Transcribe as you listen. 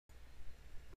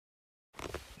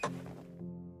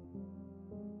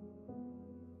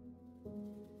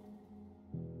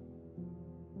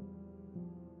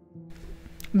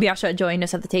Biasha joined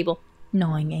us at the table,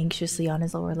 gnawing anxiously on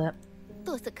his lower lip.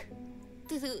 Тосик,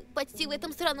 ты почти в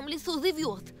этом сраном лесу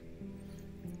живёт.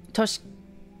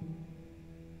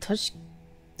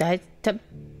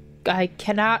 I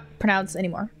cannot pronounce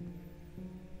anymore.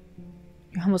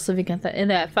 You're almost living in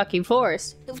that fucking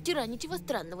forest. Вчера ничего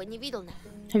странного не видел.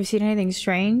 Have you seen anything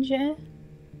strange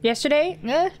yesterday?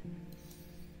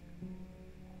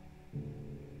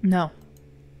 No.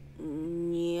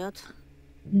 Нет.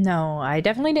 No, I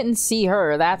definitely didn't see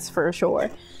her, that's for sure.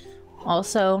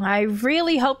 Also, I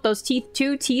really hope those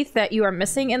two teeth that you are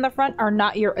missing in the front are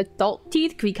not your adult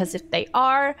teeth, because if they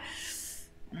are,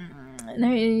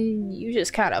 you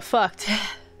just kind of fucked.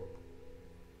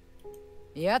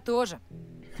 Я тоже.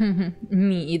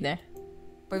 Me either.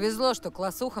 Повезло, что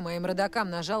классуха моим родакам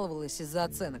нажаловалась из-за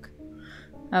оценок.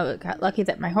 I got lucky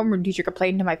that my homeroom teacher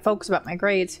complained to my folks about my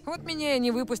grades. Вот меня и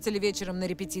не выпустили вечером на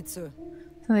репетицию.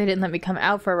 So they didn't let me come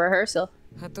out for rehearsal.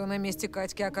 А то на месте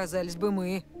Катьки оказались бы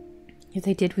мы. If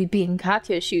they did, we'd be in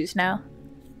Katya's shoes now.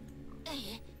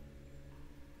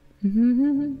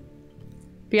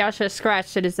 Biasha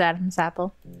scratched at his Adam's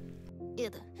apple.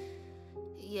 Это...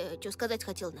 Я что сказать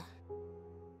хотел.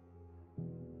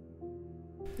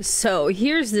 So,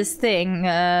 here's this thing,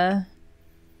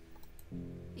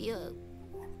 Я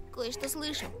кое-что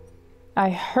слышал.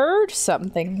 I heard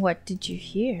something. What did you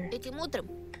hear? Этим утром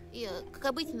я, как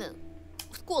обычно,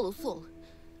 в школу шел.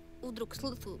 Вдруг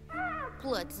слышу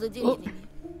плач за деревьями.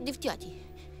 Девчати.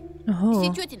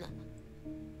 Все тетина.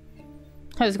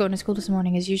 I was going to school this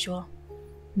morning as usual.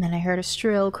 And then I heard a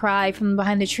shrill cry from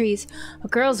behind the trees. A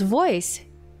girl's voice.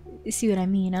 You see what I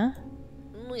mean, huh?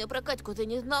 Ну, я про Катьку-то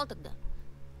не знал тогда.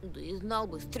 Да и знал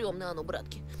бы, стрёмно оно,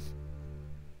 братки.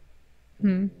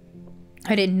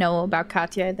 I didn't know about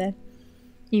Katya then.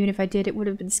 Even if I did, it would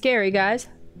have been scary, guys.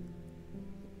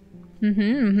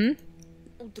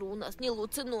 Утро у нас не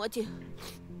лучше ночи.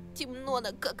 Темно,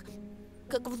 как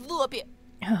в зопе.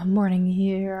 Morning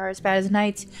here are as bad as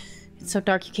nights. It's so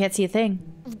dark you can't see a thing.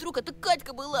 Вдруг это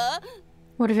Катька была, а?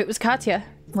 What if it was Katya?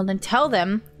 Well, then tell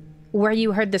them where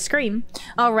you heard the scream,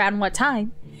 around what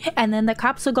time, and then the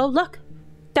cops will go look.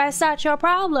 That's not your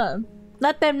problem.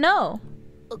 Let them know.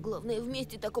 А главное,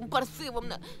 вместе таком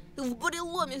паршивом, в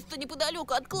буреломе, что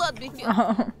неподалеку от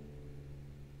кладбища.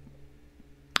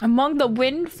 Among the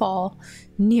windfall,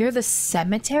 near the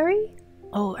cemetery?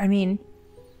 Oh, I mean,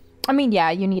 yeah,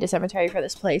 you need a cemetery for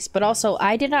this place, but also,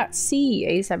 I did not see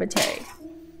a cemetery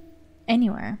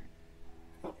anywhere.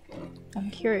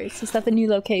 I'm curious, is that the new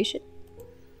location?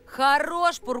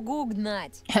 Хорош пургу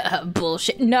гнать.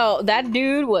 Bullshit. No, that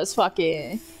dude was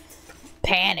fucking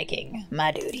panicking.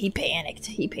 My dude, he panicked.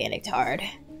 He panicked hard.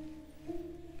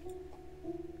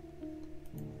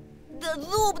 Да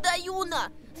зуб даю на!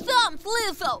 Сам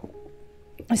слышал!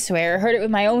 I swear, I heard it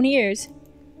with my own ears.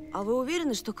 А вы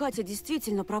уверены, что Катя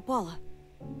действительно пропала?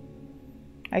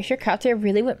 Are you sure Katya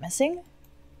really went missing?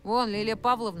 Вон, Лилия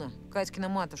Павловна, Катькина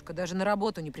матушка, даже на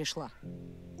работу не пришла.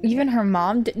 Even her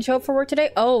mom didn't show up for work today?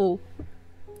 Oh.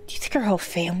 Do you think her whole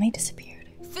family disappeared?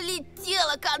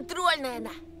 Слетела контрольная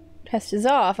на! Test is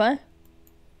off, huh?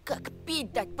 Как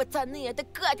пить дать, пацаны, это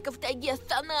Катька в тайге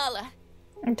стонала.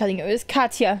 I'm telling you, it was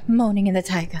Katya moaning in the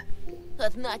taiga. А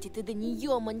значит, и до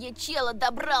неё маньячела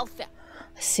добрался.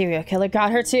 A serial killer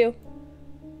got her too.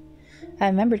 I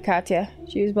remembered Katya.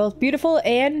 She was both beautiful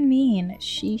and mean.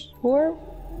 She sure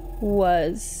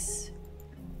was.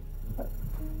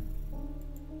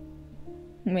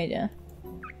 Wait,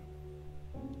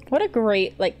 what a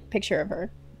great, like, picture of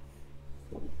her.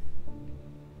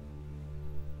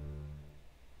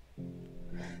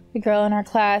 The girl in our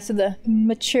class with the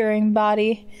maturing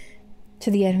body. To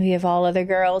the envy of all other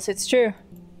girls, it's true.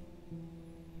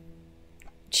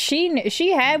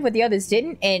 She had what the others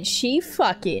didn't, and she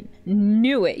fucking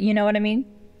knew it, you know what I mean?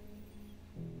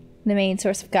 The main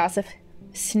source of gossip.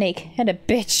 Snake and a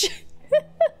bitch.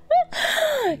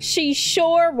 She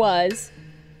sure was.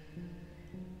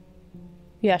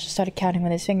 Yasha started counting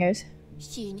with his fingers.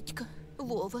 Сенечка,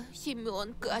 Вова,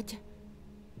 Семён, Катя.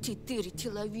 4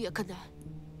 человека, да.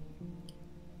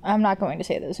 I'm not going to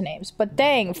say those names, but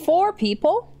dang, 4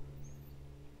 people?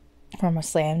 Roma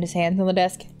slammed his hands on the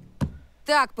desk.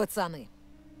 Так, пацаны,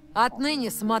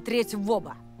 отныне смотреть в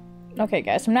оба. Okay,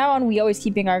 guys, from now on, we always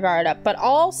keeping our guard up, but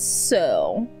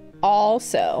also,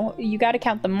 you gotta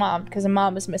count the mom, because the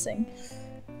mom is missing.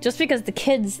 Just because the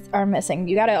kids are missing,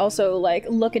 you gotta also, like,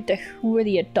 look at who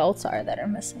the adults are that are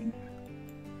missing.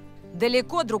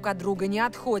 Далеко друг от друга не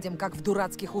отходим, как в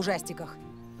дурацких ужастиках.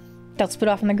 They'll split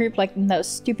off in the group like in those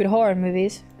stupid horror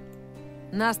movies.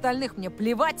 На остальных мне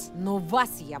плевать, но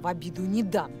вас я в обиду не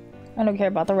дам. I don't care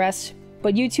about the rest,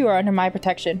 but you two are under my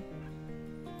protection.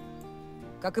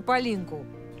 как и Полинку.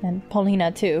 And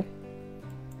Paulina, too.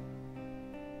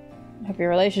 Hope your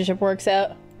relationship works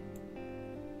out.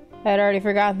 I had already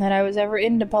forgotten that I was ever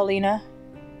into Paulina.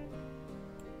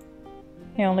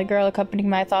 The only girl accompanying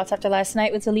my thoughts after last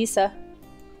night was Elisa.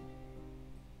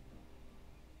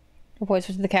 The boys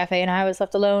went to the cafe and I was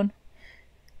left alone.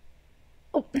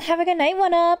 Oh, have a good night,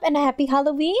 One Up, and a happy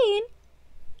Halloween!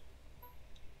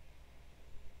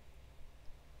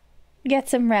 Get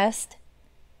some rest.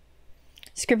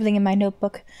 Scribbling in my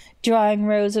notebook, drawing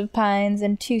rows of pines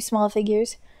and 2 small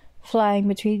figures, flying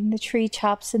between the tree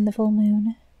tops in the full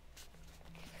moon.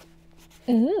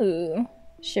 Ooh.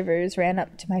 Shivers ran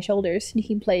up to my shoulders,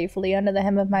 sneaking playfully under the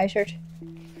hem of my shirt.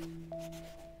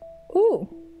 Ooh.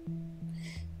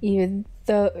 Even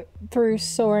though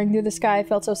soaring through the sky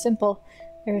felt so simple,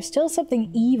 there was still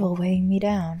something evil weighing me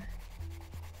down.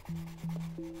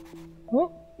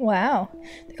 Oh, wow.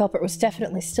 The culprit was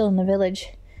definitely still in the village.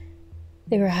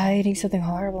 They were hiding something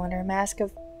horrible under a mask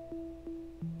of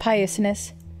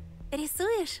piousness.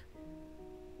 Рисуешь?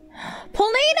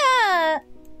 Paulina!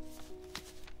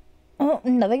 Oh,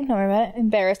 nothing. Don't worry about it.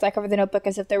 Embarrassed, I covered the notebook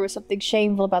as if there was something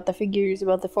shameful about the figures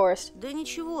above the forest. Да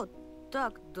ничего,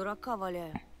 так, дурака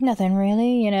валяю. Nothing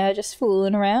really, just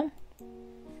fooling around.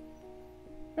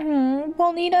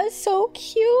 Paulina is so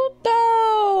cute,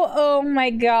 though! Oh my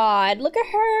god, look at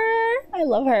her! I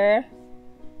love her.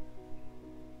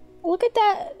 Look at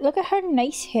that. Look at her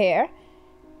nice hair.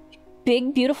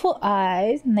 Big, beautiful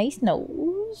eyes. Nice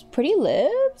nose. Pretty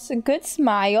lips. A good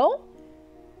smile.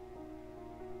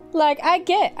 Like, I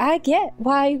get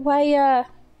why,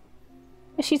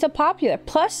 she's so popular.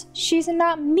 Plus, she's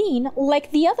not mean like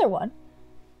the other one.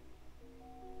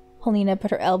 Paulina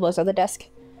put her elbows on the desk.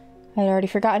 I had already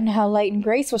forgotten how light and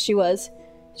graceful she was.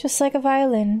 Just like a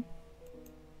violin.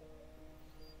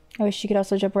 I wish she could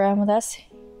also jump around with us.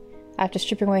 After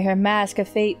stripping away her mask of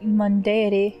fate and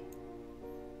mundanity.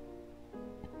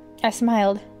 I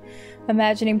smiled,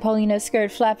 imagining Paulina's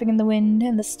skirt flapping in the wind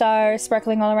and the stars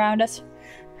sparkling all around us.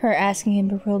 Her asking in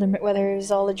bewilderment whether it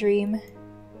was all a dream.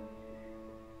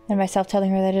 And myself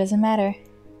telling her that it doesn't matter.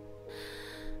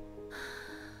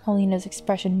 Paulina's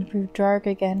expression grew dark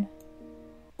again.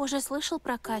 Уже слышал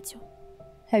про Катю?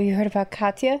 Have you heard about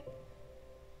Katya?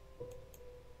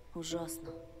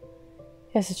 Ужасно.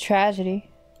 It's a tragedy.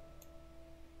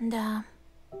 Да.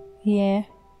 Yeah.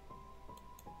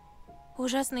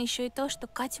 Ужасно еще и то, что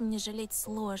Катю мне жалеть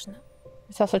сложно.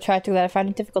 It's also tragic that I find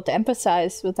it difficult to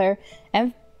empathize with her.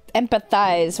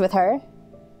 Empathize with her.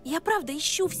 Я правда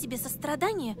ищу в себе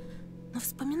сострадание, но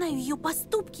вспоминаю ее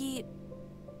поступки и...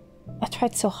 I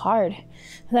tried so hard.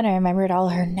 And then I remembered all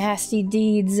her nasty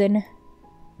deeds and...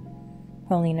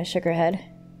 Paulina shook her head.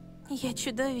 Я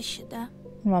чудовище, да?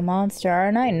 I'm a monster,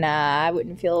 aren't I? Nah, I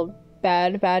wouldn't feel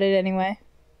bad about it anyway.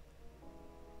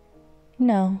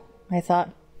 No, I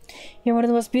thought. You're one of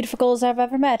the most beautiful girls I've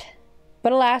ever met.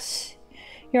 But alas,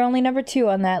 you're only number 2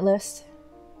 on that list.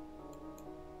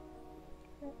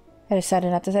 I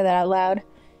decided not to say that out loud.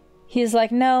 He's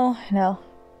like, no.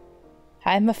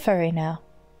 I'm a furry now.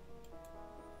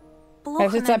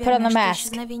 Плохо, Since I put on the наверное, mask. что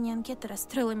исчезновение анкеты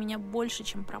расстроило меня больше,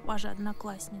 чем пропажа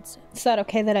одноклассницы. It's not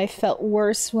okay that I felt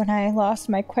worse when I lost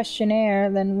my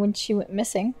questionnaire than when she went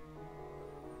missing.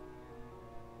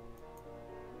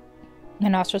 My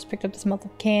nostrils picked up the smell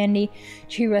of candy,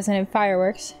 tree resin, and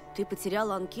fireworks. Ты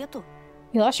потеряла анкету?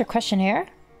 You lost your questionnaire?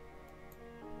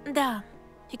 Да,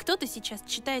 и кто-то сейчас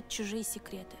читает чужие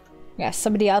секреты. Yeah,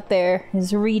 somebody out there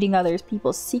is reading other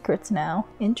people's secrets now.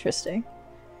 Interesting.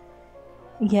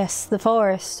 Yes, the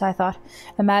forest, I thought,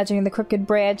 imagining the crooked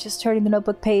branches turning the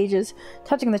notebook pages,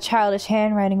 touching the childish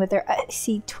handwriting with their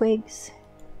icy twigs.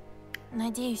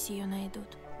 Надеюсь, ее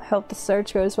найдут. I hope the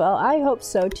search goes well. I hope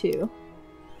so too.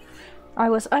 I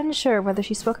was unsure whether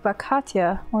she spoke about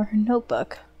Katya or her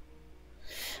notebook.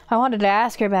 I wanted to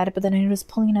ask her about it, but then I noticed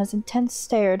Paulina's intense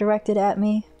stare directed at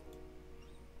me.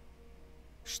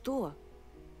 Что?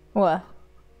 What?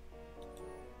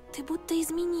 Ты будто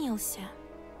изменился.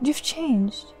 You've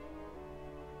changed.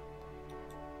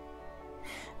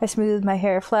 I smoothed my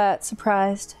hair flat,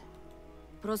 surprised.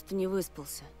 Просто не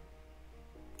выспался.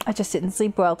 I just didn't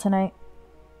sleep well tonight.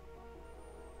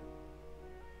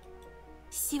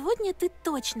 Сегодня ты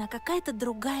точно какая-то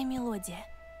другая мелодия.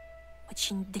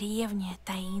 Очень древняя,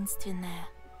 таинственная.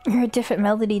 You're a different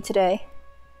melody today.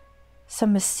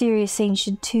 Some mysterious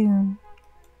ancient tune.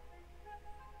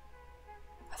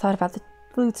 I thought about the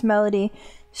flute's melody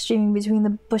streaming between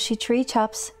the bushy tree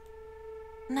tops.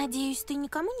 Надеюсь, ты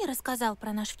никому не рассказал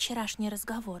про наш вчерашний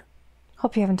разговор?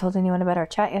 Hope you haven't told anyone about our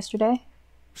chat yesterday.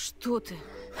 Что ты?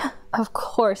 Of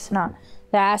course not.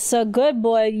 That's a good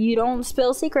boy. You don't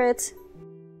spill secrets.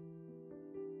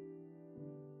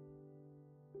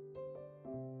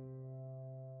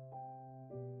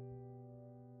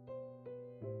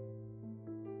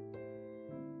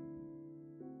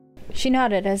 She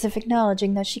nodded, as if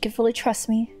acknowledging that she could fully trust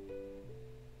me.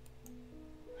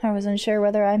 I was unsure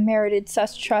whether I merited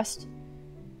such trust.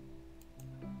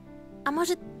 А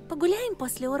может, погуляем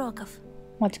после уроков?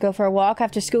 Want to go for a walk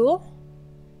after school?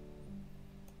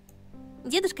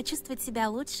 Дедушка чувствует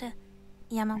себя лучше.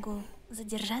 Я могу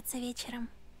задержаться вечером.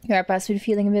 Grandpa's been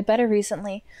feeling a bit better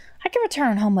recently. I can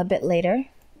return home a bit later.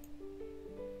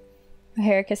 Her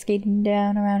hair cascading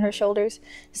down around her shoulders.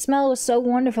 The smell was so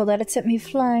wonderful that it sent me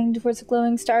flying towards the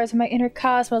glowing stars in my inner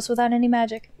cosmos without any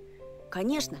magic.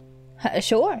 Конечно.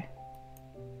 Sure.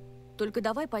 Только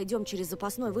давай пойдем через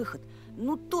запасной выход.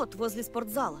 Ну, тот возле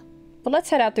спортзала. But let's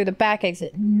head out through the back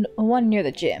exit, one near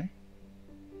the gym.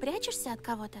 Прячешься от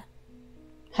кого-то?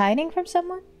 Hiding from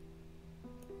someone?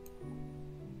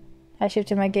 I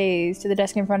shifted my gaze to the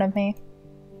desk in front of me.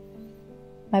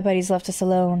 My buddies left us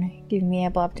alone, giving me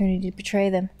ample opportunity to betray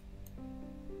them.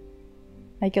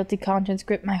 My guilty conscience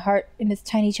gripped my heart in its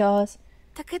tiny jaws.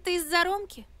 Так это из-за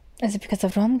Ромки? Is it because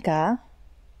of Romka?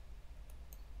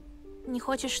 Не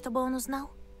хочешь, чтобы он узнал?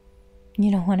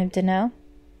 You don't want him to know?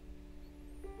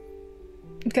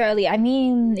 Girlie, I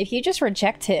mean, if you just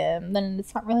reject him, then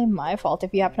it's not really my fault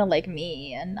if you happen to like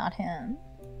me and not him.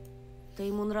 Ты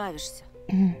ему нравишься.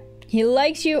 He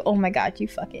likes you? Oh my god, you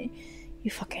fucking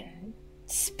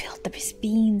spilled the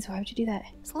beans. Why would you do that?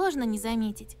 Сложно не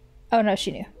заметить. Oh no,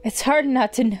 she knew. It's hard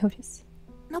not to notice.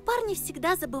 Но парни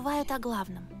всегда забывают о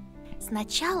главном.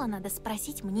 Сначала надо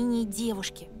спросить мнение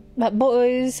девушки. But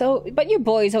you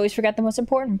boys always forget the most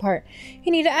important part.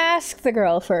 You need to ask the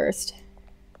girl first.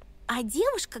 А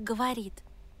девушка говорит,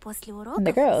 после уроков And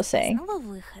the girl is saying, снова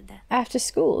выхода. After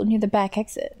school, near the back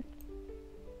exit.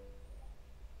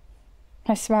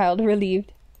 I smiled,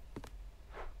 relieved.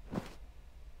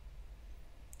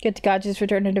 Good to God just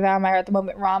returned to devour my heart the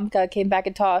moment Romka came back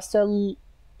and tossed a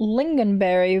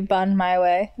lingonberry bun my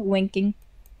way, winking.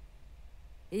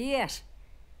 Ешь.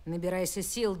 Набирайся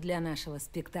сил для нашего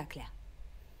спектакля.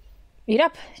 Eat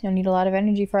up. You'll need a lot of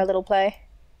energy for our little play.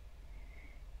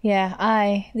 Yeah,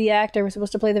 I, the actor, was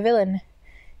supposed to play the villain.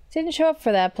 Didn't show up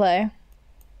for that play.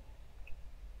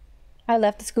 I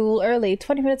left the school early,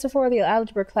 20 minutes before the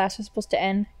algebra class was supposed to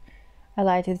end. I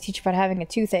lied to the teacher about having a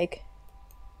toothache.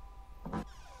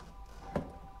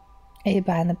 I hid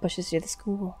behind the bushes near the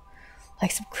school,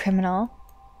 like some criminal.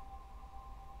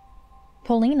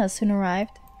 Paulina soon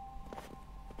arrived.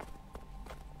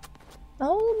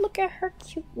 Oh, look at her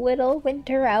cute little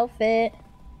winter outfit.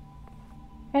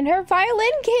 And her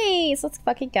violin case! Let's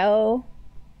fucking go.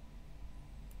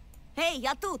 Эй,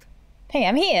 я тут! Hey,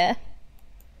 I'm here.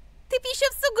 Ты б еще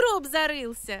в сугроб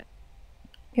зарылся.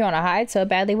 If you want to hide so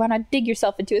badly, why not dig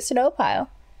yourself into a snow pile?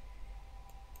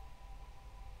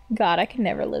 God, I could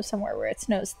never live somewhere where it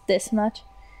snows this much.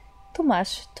 Too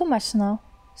much snow.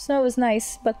 Snow is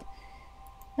nice, but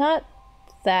not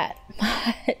that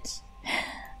much.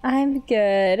 I'm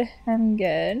good. I don't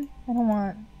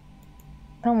want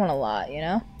a lot, you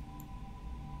know?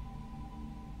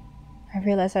 I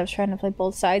realized I was trying to play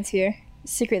both sides here,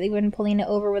 secretly winning Paulina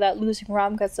over without losing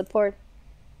Romka's support.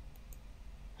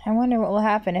 I wonder what will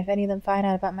happen if any of them find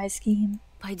out about my scheme.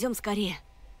 Пойдем скорее.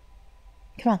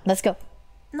 Come on, let's go.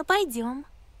 Ну пойдем.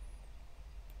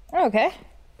 Okay.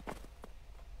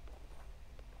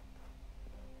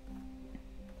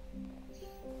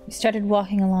 We started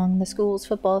walking along the school's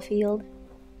football field.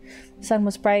 The sun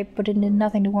was bright, but it did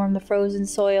nothing to warm the frozen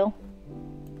soil.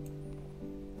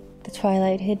 The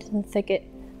twilight hid in the thicket,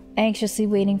 anxiously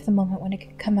waiting for the moment when it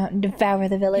could come out and devour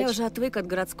the Я village. уже отвык от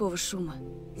городского шума.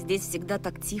 Здесь всегда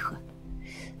так тихо.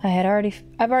 I've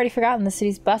already forgotten the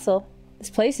city's bustle. This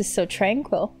place is so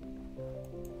tranquil.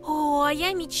 О, а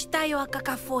я мечтаю о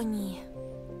какофонии.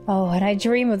 Oh, and I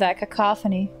dream of that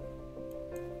cacophony.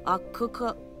 А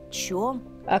чем?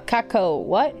 A caco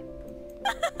what?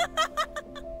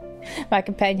 My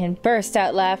companion burst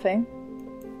out laughing.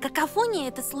 Какофония —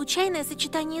 это случайное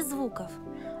сочетание звуков.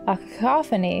 A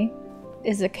cacophony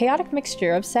is a chaotic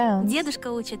mixture of sounds.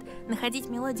 Дедушка учит находить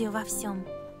мелодию во всем.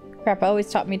 Grandpa always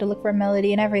taught me to look for a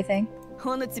melody in everything.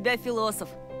 Он у тебя философ.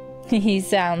 He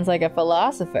sounds like a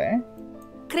philosopher.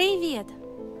 Краевед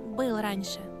был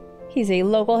раньше. He's a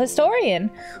local historian,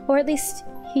 or at least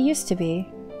he used to be.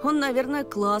 Он, наверное,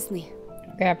 классный.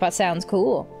 Grandpa sounds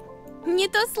cool. Не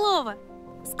то слово.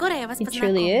 Скоро я вас He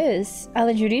truly познакомлю. is. I'll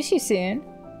introduce you soon.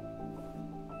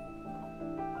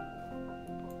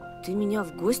 Ты меня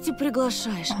в гости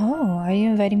приглашаешь? Oh, are you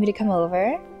inviting me to come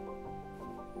over?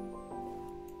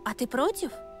 А ты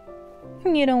против?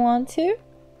 You don't want to?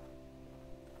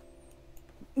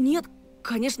 Нет,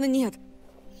 конечно, нет.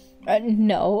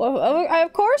 No,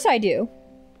 of course I do.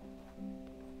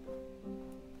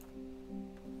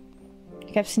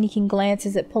 He kept sneaking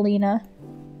glances at Polina.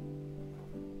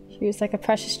 She was like a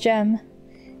precious gem,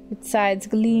 with sides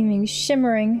gleaming,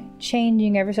 shimmering,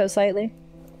 changing ever so slightly.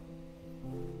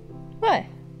 What?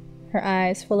 Her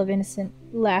eyes full of innocent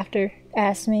laughter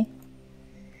asked me.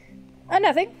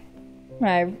 Nothing,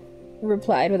 I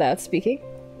replied without speaking.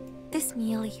 Ты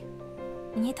смелый.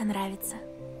 Мне это нравится.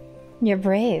 You're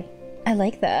brave. I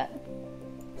like that.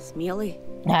 Смелый?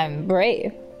 I'm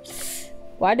brave.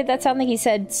 Why did that sound like he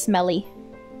said smelly?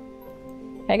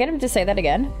 Can I get him to say that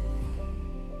again?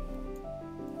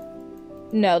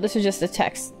 No, this was just a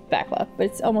text backlog, but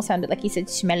it almost sounded like he said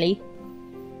smelly.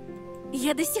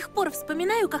 Я до сих пор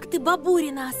вспоминаю, как ты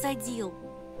Бабурина осадил.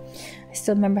 I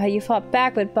still remember how you fought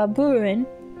back with Baburin.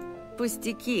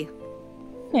 Пустяки.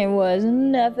 It was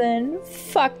nothing.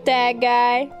 Fuck that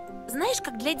guy. Знаешь,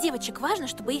 как для девочек важно,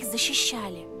 чтобы их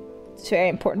защищали. It's very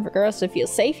important for girls to feel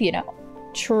safe, you know.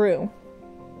 True.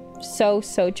 So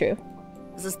true.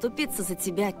 Заступиться за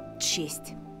тебя —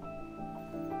 честь.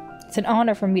 It's an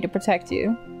honor for me to protect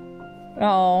you.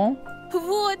 Oh.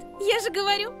 Вот, я же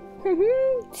говорю.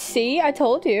 See, I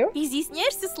told you.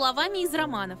 Изъясняешься словами из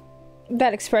романов.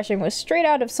 That expression was straight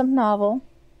out of some novel.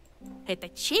 Это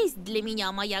честь для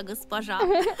меня, моя госпожа.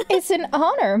 It's an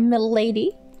honor,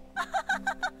 milady.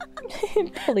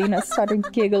 Polina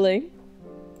started giggling.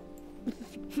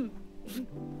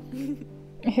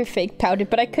 Her fake pouted,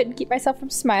 but I couldn't keep myself from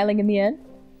smiling in the end.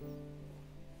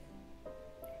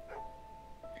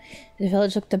 The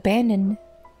village looked abandoned,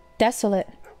 desolate.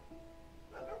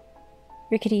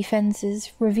 Rickety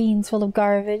fences, ravines full of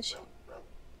garbage.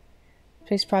 The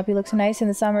place probably looks nice in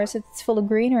the summer since it's full of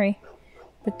greenery.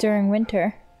 But during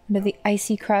winter, under the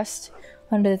icy crust,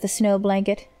 under the snow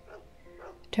blanket,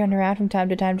 I turned around from time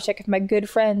to time to check if my good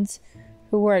friends,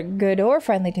 who weren't good or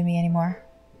friendly to me anymore,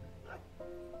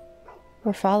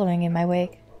 were following in my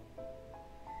wake.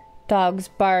 Dogs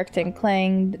barked and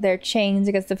clanged their chains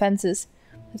against the fences,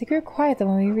 but they grew quieter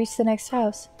when we reached the next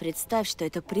house. Представь, что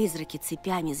это призраки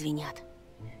цепями звенят.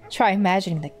 Try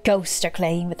imagining the ghosts are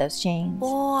playing with those chains.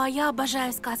 О, я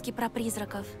обожаю сказки про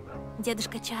призраков.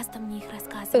 Дедушка часто мне их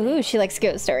рассказывает. Ooh, she likes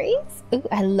ghost stories. Ooh,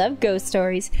 I love ghost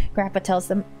stories. Grandpa tells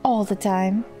them all the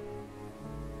time.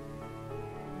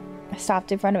 I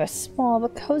stopped in front of a small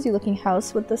but cozy-looking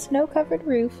house with a snow-covered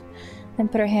roof, then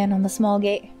put her hand on the small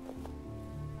gate.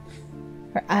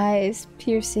 Her eyes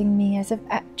piercing me as if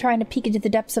trying to peek into the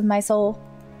depths of my soul.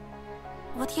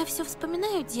 Вот я все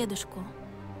вспоминаю дедушку.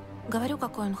 Говорю,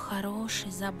 какой он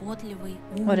хороший, заботливый,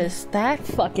 умный. What does that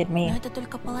fucking Но mean? это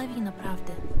только половина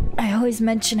правды. I always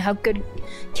mention how good,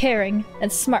 caring,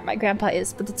 and smart my grandpa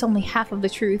is, but it's only half of the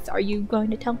truth. Are you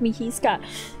going to tell me he's got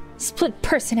split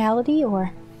personality,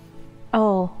 or...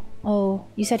 Oh,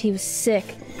 you said he was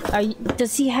sick.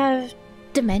 Does he have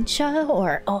dementia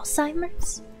or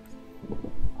Alzheimer's?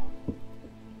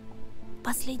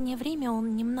 Последнее время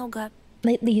он немного...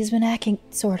 Lately he's been acting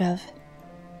sort of.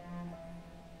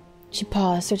 She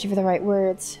paused, searching for the right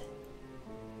words.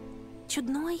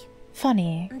 Чудной?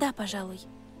 Funny. Да, пожалуй.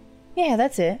 Yeah,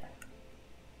 that's it.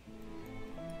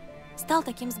 Стал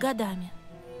таким с годами.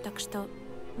 Так что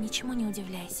ничему не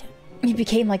удивляйся. He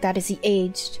became like that as he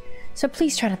aged, so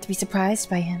please try not to be surprised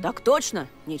by him. Так точно,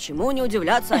 ничему не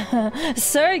удивляться.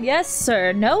 Sir, yes,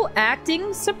 sir. No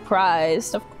acting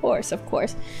surprised. Of course, of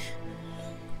course.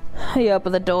 He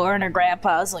opened the door and her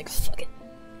grandpa's like, fucking...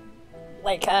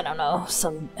 Like, I don't know,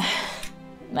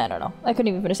 I don't know. I couldn't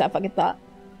even finish that fucking thought.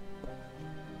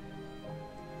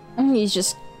 He's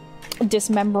just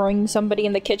dismembering somebody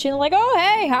in the kitchen, like, oh,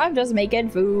 hey, I'm just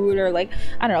making food, or like,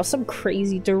 I don't know, some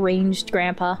crazy deranged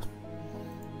grandpa.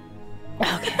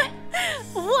 Okay.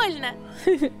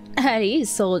 Вольно! At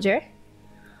ease, soldier.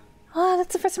 Oh,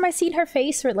 that's the first time I've seen her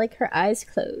face or like her eyes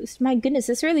closed. My goodness,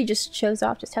 this really just shows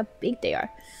off just how big they are.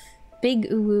 Big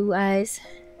ooh eyes.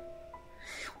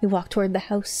 We walked toward the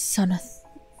house on a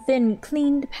thin,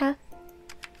 cleaned path.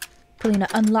 Polina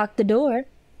unlocked the door.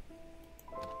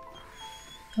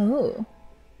 Oh.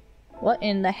 What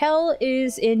in the hell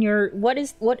is in your...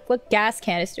 What gas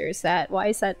canister is that? Why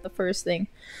is that the first thing?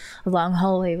 A long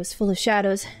hallway was full of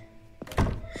shadows.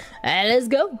 And let's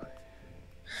go!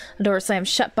 The door slammed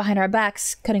shut behind our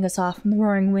backs, cutting us off from the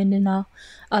roaring wind and all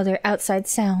other outside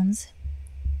sounds.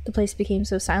 The place became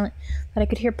so silent that I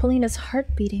could hear Polina's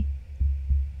heart beating.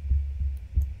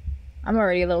 I'm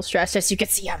already a little stressed, as you can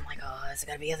see. I'm like, oh, this is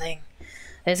gonna be a thing.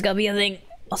 This is gonna be a thing.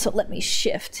 Also, let me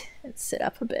shift and sit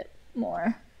up a bit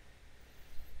more.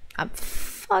 I'm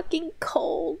fucking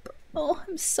cold. Oh,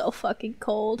 I'm so fucking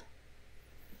cold.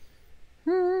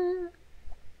 I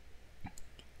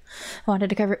wanted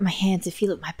to cover up my hands and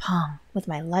feel it with my palm with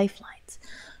my lifelines.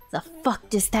 The fuck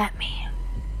does that mean?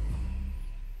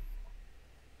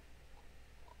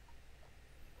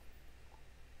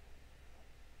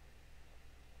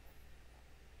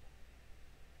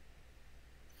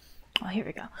 here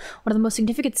we go. One of the most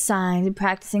significant signs in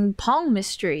practicing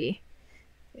palmistry.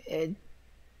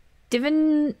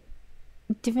 Divinatory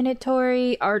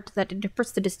art that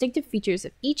interprets the distinctive features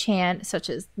of each hand, such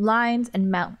as lines and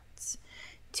mounts,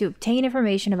 to obtain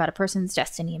information about a person's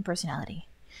destiny and personality.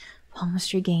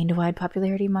 Palmistry gained wide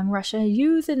popularity among Russian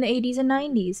youth in the 80s and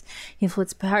 90s,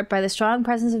 influenced part by the strong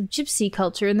presence of gypsy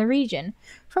culture in the region,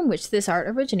 from which this art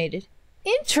originated.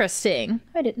 Interesting!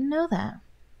 I didn't know that.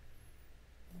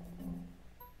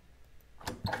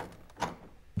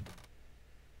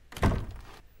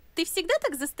 Ты всегда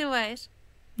так застываешь?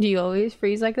 Do you always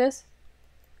freeze like this?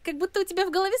 Как будто у тебя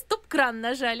в голове стоп-кран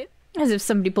нажали. As if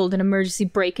somebody pulled an emergency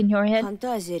brake in your head.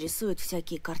 Фантазия рисует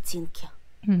всякие картинки.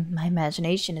 My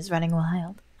imagination is running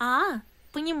wild. А,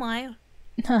 понимаю.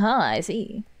 Haha, I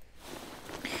see.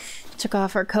 Took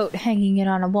off her coat, hanging it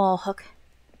on a wall hook.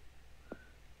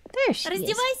 There she is.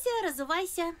 Раздевайся,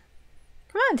 разувайся.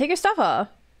 Come on, take your stuff off.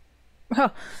 Oh,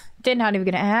 they're not even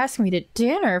gonna ask me to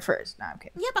dinner first. No, I'm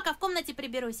kidding. Я пока в комнате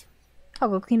приберусь. I'll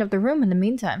go clean up the room in the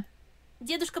meantime.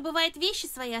 Дедушка бывает вещи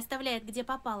свои оставляет, где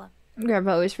попало.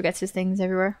 Grandpa always forgets his things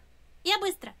everywhere. Я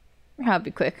быстро. I'll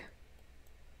be quick.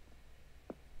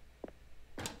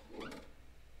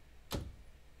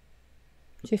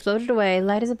 She floated away,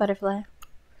 light as a butterfly.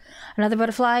 Another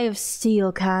butterfly of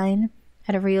steel kind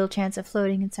had a real chance of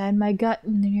floating inside my gut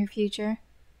in the near future.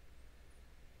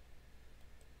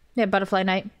 Yeah, butterfly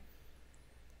night.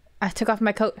 I took off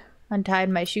my coat, untied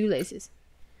my shoelaces.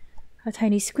 A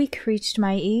tiny squeak reached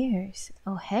my ears.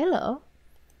 Oh, hello.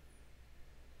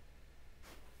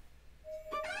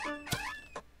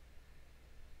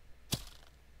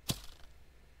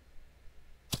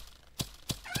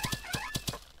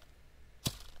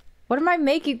 What am I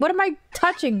making? What am I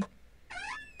touching?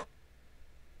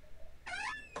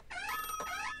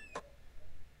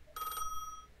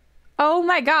 Oh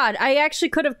my god, I actually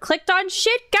could have clicked on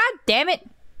shit? God damn it.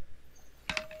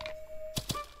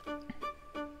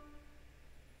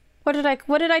 What did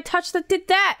I touch that did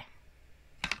that?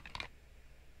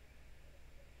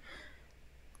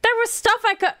 There was stuff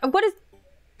I could, what is,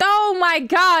 oh my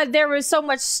god, there was so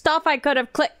much stuff I could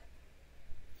have clicked.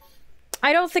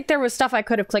 I don't think there was stuff I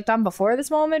could have clicked on before this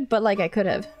moment, but like I could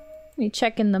have. Let me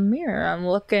check in the mirror. I'm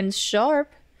looking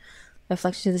sharp. The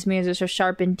reflection of this mirror is so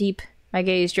sharp and deep. My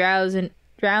gaze drowns in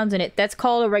it. That's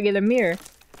called a regular mirror.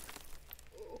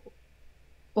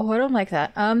 Oh, I don't like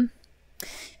that.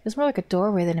 It's more like a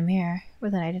doorway than a mirror.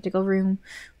 With an identical room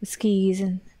with skis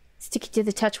and sticky to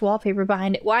the touch wallpaper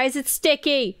behind it. Why is it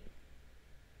sticky?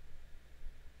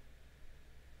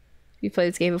 You played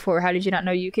this game before. How did you not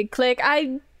know you could click?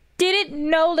 I didn't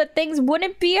know that things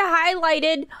wouldn't be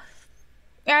highlighted.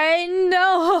 I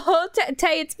know.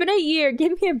 Tay, it's been a year.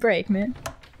 Give me a break, man.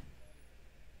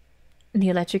 The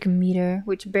electric meter,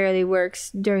 which barely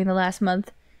works during the last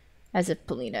month, as if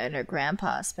Polina and her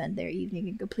grandpa spent their evening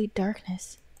in complete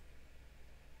darkness.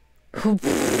 I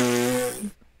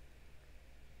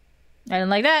didn't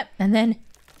like that. And then...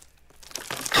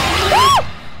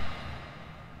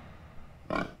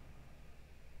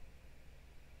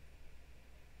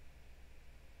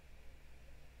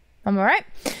 I'm alright.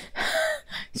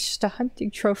 It's just a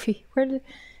hunting trophy. Where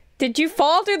did you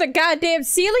fall through the goddamn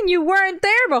ceiling? You weren't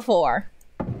there before.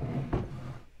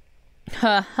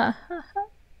 Ha ha ha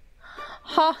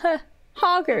ha.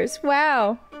 Hoggers,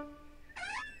 wow.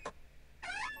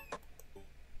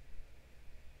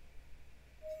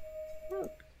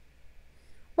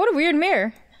 What a weird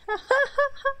mirror.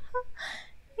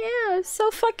 Yeah, it's so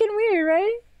fucking weird,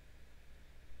 right?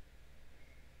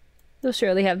 They'll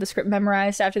surely have the script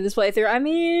memorized after this playthrough. I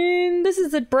mean, this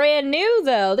is a brand new,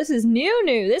 though. This is new.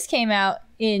 This came out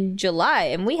in July,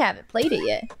 and we haven't played it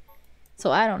yet.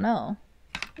 So I don't know.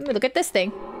 Let me look at this thing.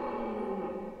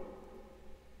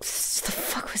 What the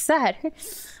fuck was that?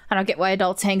 I don't get why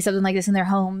adults hang something like this in their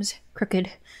homes.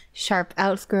 Crooked, sharp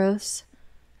outgrowths.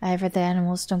 I've read that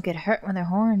animals don't get hurt when their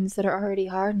horns that are already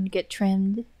hardened get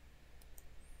trimmed.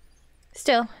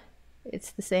 Still,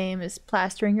 it's the same as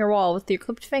plastering your wall with your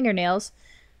clipped fingernails.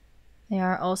 They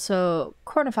are also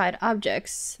cornified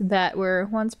objects that were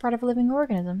once part of a living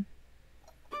organism.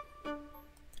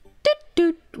 Doot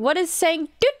doot. What is saying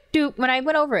doot doot when I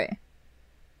went over it?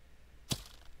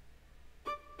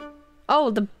 Oh,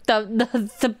 the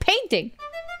painting.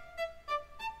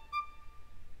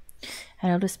 I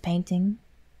noticed painting.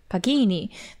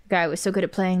 Pagini. The guy was so good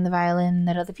at playing the violin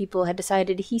that other people had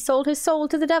decided he sold his soul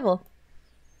to the devil.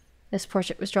 This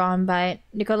portrait was drawn by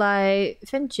Nikolai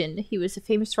Finchin. He was a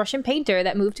famous Russian painter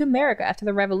that moved to America after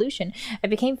the revolution and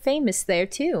became famous there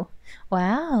too.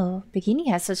 Wow, Pagini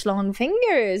has such long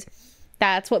fingers.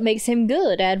 That's what makes him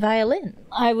good at violin.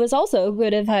 I was also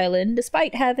good at violin,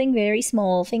 despite having very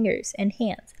small fingers and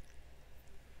hands.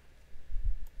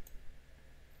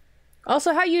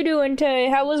 Also, how you doing, Tay?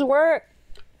 How was work?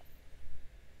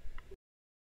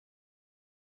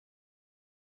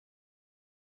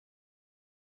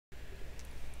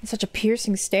 Such a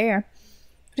piercing stare.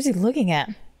 What is he looking at?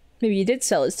 Maybe he did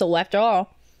sell his soul after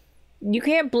all. You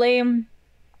can't blame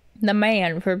the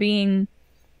man for being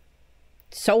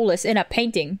soulless in a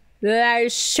painting. That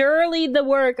is surely the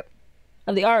work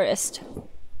of the artist.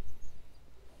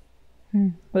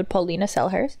 Would Paulina sell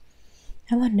hers?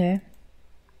 I wonder.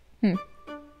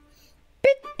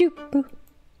 Bit-doop-boo.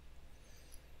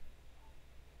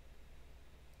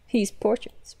 He's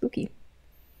portrait. Spooky.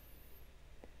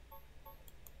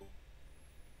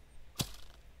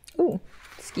 Ooh,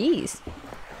 skis.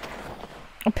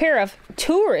 A pair of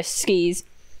tourist skis.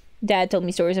 Dad told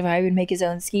me stories of how he would make his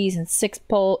own skis and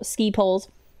ski poles.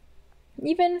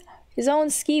 Even his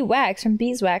own ski wax from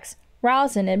beeswax,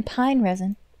 rosin, and pine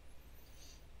resin.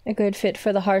 A good fit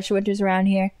for the harsh winters around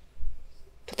here.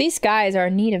 But these skis are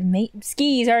in need of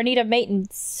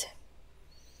maintenance.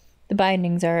 The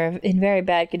bindings are in very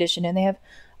bad condition, and they have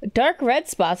dark red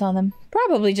spots on them.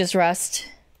 Probably just rust.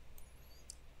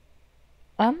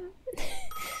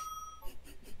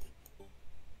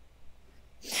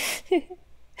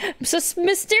 So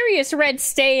mysterious red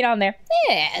stain on there.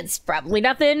 Yeah, it's probably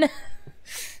nothing.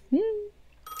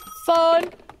 Fun.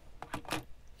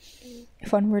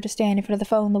 If one were to stand in front of the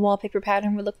phone, the wallpaper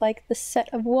pattern would look like the set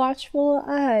of watchful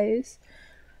eyes.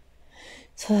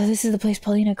 So this is the place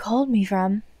Paulina called me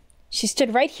from. She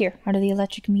stood right here under the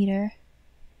electric meter.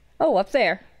 Oh, up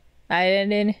there.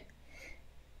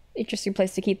 Interesting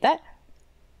place to keep that.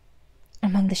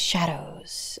 Among the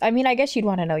shadows. I mean, I guess you'd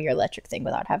want to know your electric thing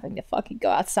without having to fucking go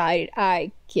outside,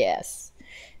 I guess.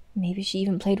 Maybe she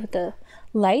even played with the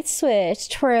light switch,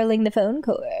 twirling the phone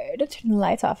cord, turning the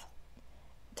lights off.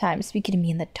 Time speaking to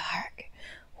me in the dark.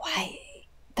 Why?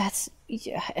 That's...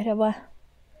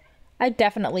 I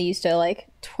definitely used to, like,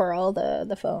 twirl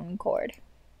the phone cord.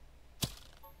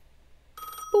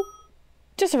 Boop.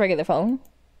 Just a regular phone.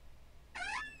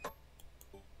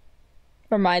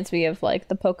 Reminds me of, like,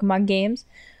 the Pokemon games.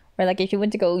 Where, like, if you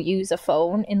went to go use a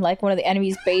phone in, like, one of the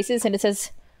enemy's bases and it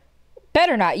says,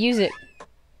 better not use it.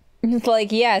 It's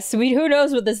like, yes, who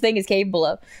knows what this thing is capable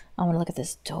of. I want to look at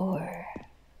this door.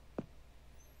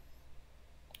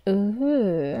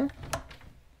 Ooh.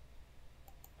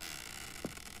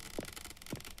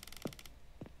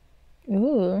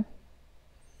 Ooh.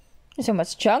 There's so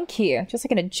much junk here. Just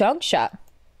like in a junk shop.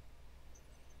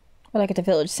 Or like at the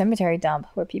village cemetery dump,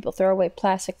 where people throw away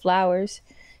plastic flowers,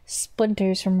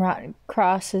 splinters from rotten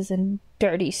crosses, and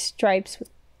dirty stripes with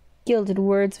gilded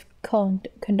words of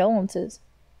condolences.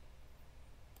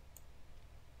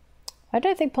 Why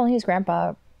did I think Paulina's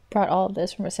grandpa brought all of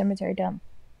this from a cemetery dump?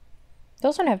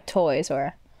 Those don't have toys or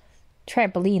a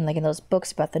trampoline like in those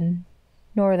books about the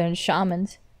northern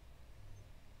shamans.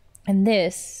 And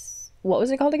this, what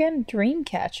was it called again?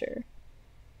 Dreamcatcher.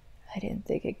 I didn't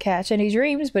think it'd catch any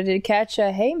dreams, but it'd catch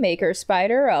a haymaker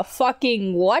spider. A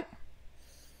fucking what?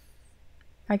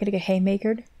 Am I gonna get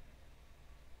haymakered?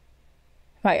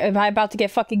 Am I about to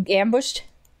get fucking ambushed?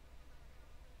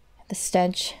 The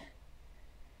stench.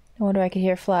 No wonder I could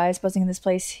hear flies buzzing in this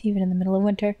place, even in the middle of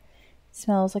winter. It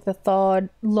smells like the thawed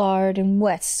lard and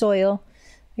wet soil.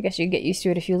 I guess you'd get used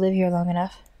to it if you live here long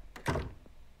enough.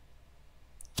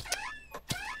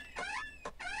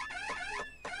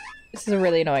 This is a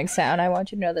really annoying sound. I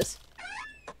want you to know this.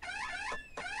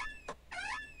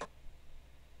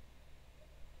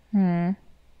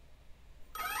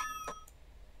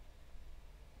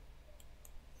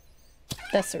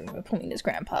 That's the room of Paulina's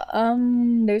grandpa.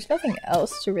 There's nothing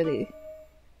else to really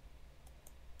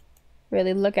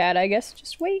look at, I guess.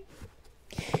 Just wait.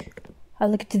 I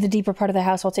look into the deeper part of the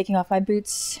house while taking off my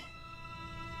boots.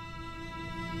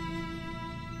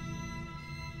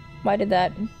 Why did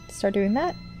that start doing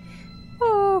that?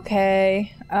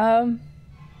 Okay. From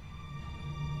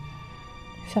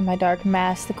my dark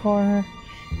mass, the corner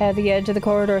at the edge of the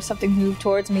corridor, something moved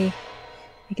towards me,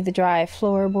 making the dry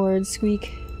floorboards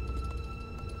squeak.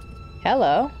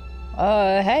 Hello.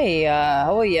 Hey,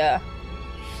 how are ya?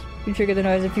 If you trigger the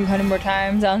noise a few hundred more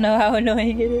times, I'll know how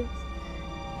annoying it is.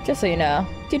 Just so you know.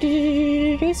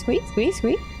 Squeak, squeak,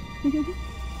 squeak.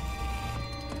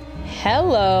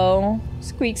 Hello.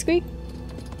 Squeak, squeak.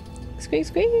 Squeak,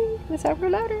 squeak. Let's have her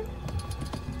louder.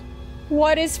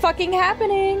 What is fucking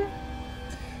happening?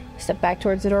 Step back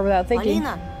towards the door without thinking.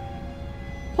 Paulina.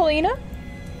 Paulina?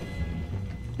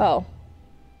 Oh.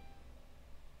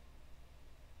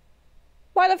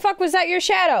 Why the fuck was that your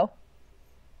shadow?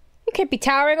 You can't be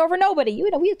towering over nobody. You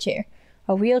in a wheelchair.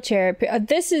 A wheelchair.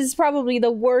 This is probably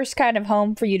the worst kind of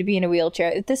home for you to be in a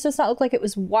wheelchair. This does not look like it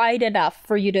was wide enough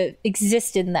for you to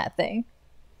exist in that thing.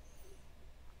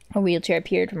 A wheelchair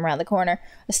appeared from around the corner.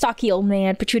 A stocky old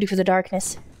man protruded from the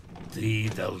darkness. Ты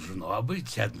должно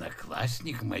быть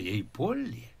одноклассник моей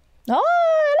Полли. Oh,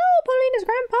 hello, Paulina's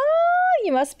grandpa.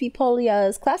 You must be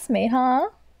Polia's classmate, huh?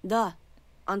 Да,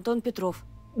 Антон Петров.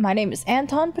 My name is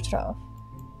Anton Petrov.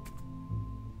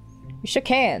 We shook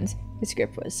hands. His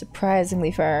grip was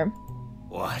surprisingly firm.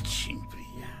 Очень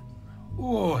приятно.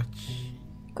 Очень.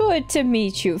 Good to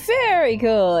meet you. Very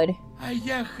good. А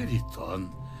я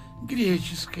Харитон.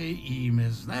 Греческое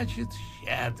имя значит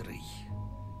щедрый.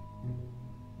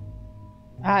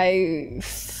 I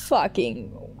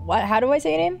fucking... What? How do I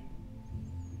say your name?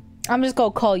 I'm just gonna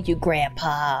call you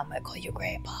Grandpa. I'm gonna call you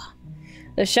Grandpa.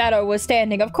 The shadow was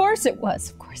standing. Of course it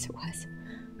was. Of course it was.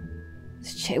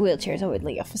 This wheelchair is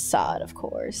only a facade, of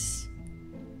course.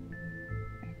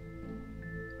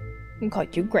 I'm gonna call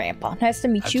you Grandpa. Nice to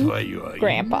meet you,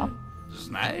 Grandpa.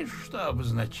 Знаешь, что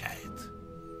обозначает?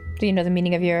 Do you know the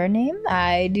meaning of your name?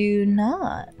 I do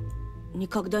not.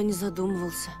 Никогда не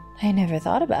задумывался. I never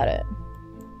thought about it.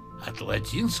 От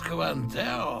латинского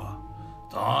 «антео»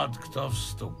 — тот, кто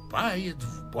вступает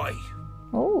в бой.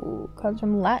 Oh, comes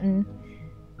from Latin.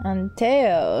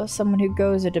 Anteo, someone who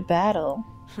goes into battle.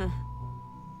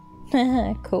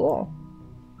 Cool.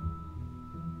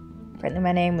 Apparently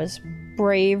my name was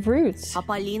Brave Roots. А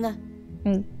Полина?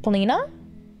 Polina?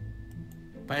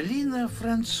 Полина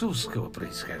французского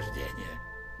происхождения.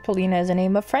 Polina is a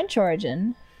name of French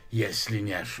origin. Если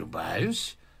не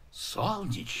ошибаюсь,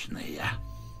 солнечная.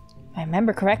 If I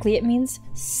remember correctly, it means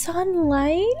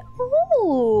sunlight.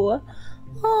 Oh,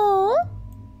 oh.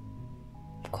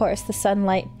 Of course, the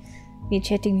sunlight, the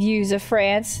enchanting views of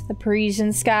France, the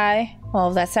Parisian sky. All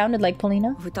of that sounded like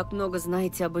Polina. Вы так много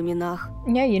знаете об именах.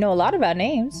 Yeah, you know a lot about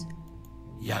names.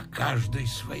 Я каждой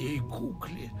своей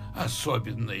кукле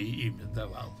особенное имя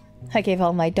давал. I gave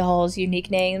all my dolls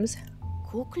unique names.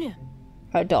 Кукле?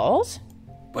 Dolls?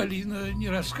 Полина не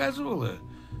рассказывала?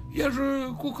 Я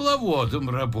же кукловодом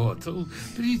работал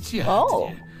при театре.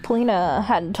 Oh, Polina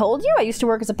hadn't told you? I used to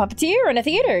work as a puppeteer in a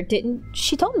theater. Didn't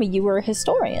she told me you were a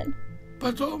historian?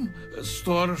 Потом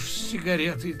сторож с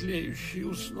сигаретой тлеющей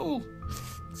уснул,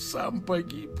 сам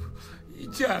погиб, и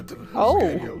театр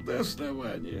сгорел до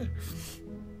основания.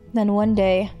 Then one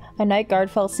day, a night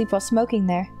guard fell asleep while smoking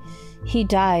there. He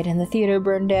died and the theater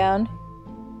burned down.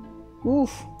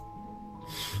 Oof.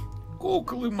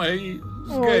 Куклы мои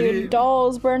Oh, your сгорели.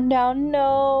 dolls burned down.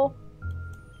 No.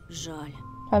 Жаль.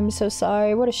 I'm so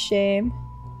sorry. What a shame.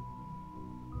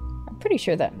 I'm pretty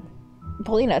sure that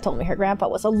Polina told me her grandpa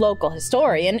was a local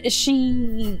historian.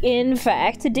 She, in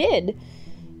fact, did.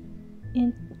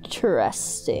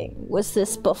 Interesting. Was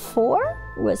this before?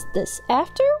 Was this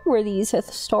after? Were these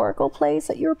historical plays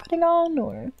that you were putting on,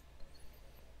 or?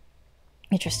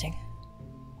 Interesting.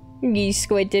 He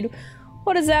squinted.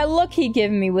 What is that look he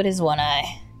giving me with his one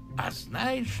eye? А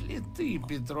знаешь ли ты,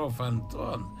 Петров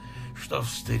Антон, что в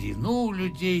старину у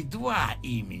людей два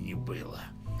имени было?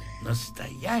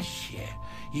 Настоящее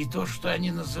и то, что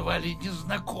они называли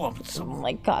незнакомцем. Oh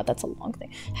my god, that's a long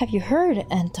thing. Have you heard,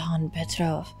 Anton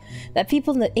Petrov, that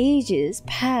people in the ages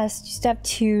past used to have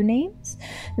two names?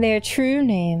 Their true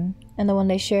name and the one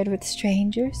they shared with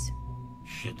strangers?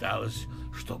 Считалось,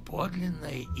 что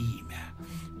подлинное имя,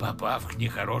 попав к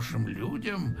нехорошим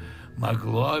людям,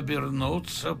 могло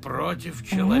обернуться против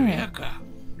человека.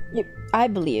 I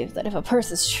believe that if a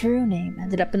person's true name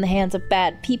ended up in the hands of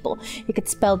bad people, it could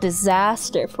spell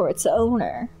disaster for its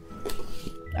owner.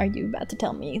 Are you about to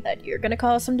tell me that you're gonna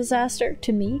cause some disaster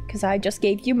to me because I just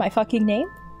gave you my fucking name?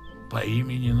 По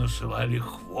имени насылали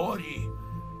хвори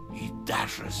и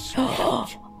даже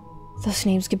смерть. Those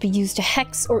names could be used to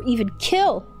hex or even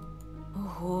kill.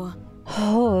 Ого.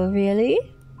 Oh, really?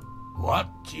 Вот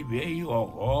тебе и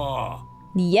ого.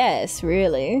 Yes,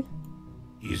 really.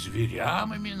 И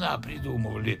зверям имена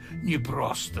придумывали не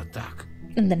просто так.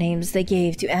 And the names they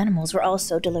gave to animals were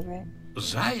also deliberate.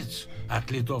 Заяц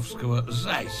от литовского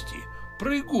 «зайсти»,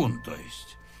 прыгун, то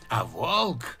есть, а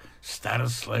волк —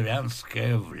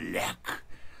 старославянское «влек»,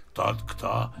 тот,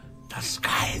 кто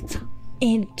таскает.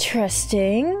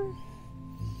 Interesting.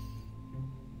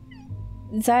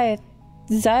 Zaitz?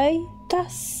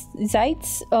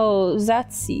 Oh,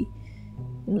 Zatsi.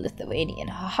 Lithuanian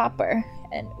hopper.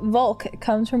 And Volk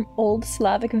comes from Old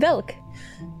Slavic Velk.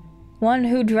 One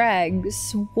who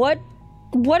drags. What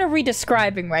are we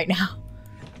describing right now?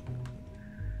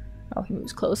 Oh, he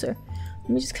moves closer. Let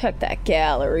me just check that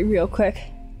gallery real quick.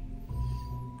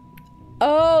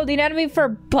 Oh, the anatomy for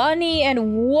bunny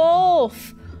and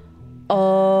wolf.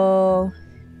 Oh.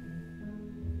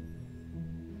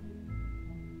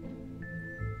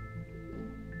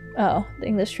 Oh, the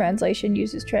English translation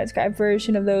uses transcribed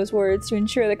version of those words to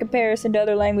ensure the comparison to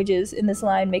other languages in this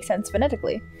line makes sense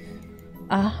phonetically.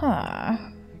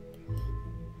 Aha.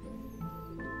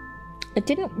 It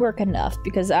didn't work enough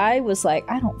because I was like,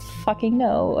 I don't fucking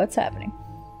know what's happening.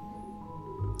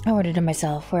 I wondered to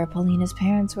myself where Paulina's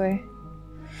parents were.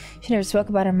 She never spoke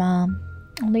about her mom,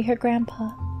 only her grandpa.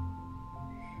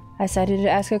 I decided to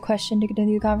ask a question to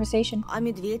continue the conversation. А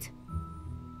медведь?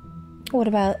 What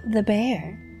about the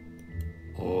bear?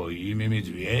 О имя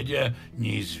медведя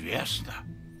неизвестно.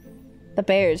 The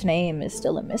bear's name is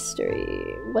still a mystery.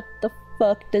 What the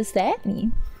fuck does that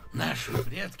mean? Наши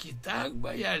предки так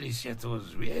боялись этого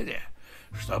зверя,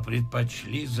 что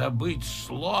предпочли забыть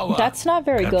слово, That's not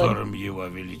very good. которым его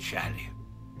величали.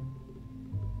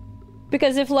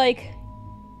 Because if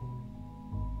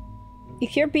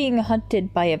you're being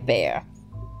hunted by a bear,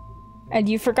 and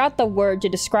you forgot the word to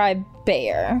describe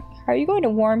bear, how are you going to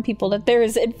warn people that there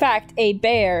is in fact a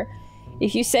bear?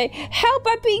 If you say, help,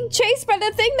 I'm being chased by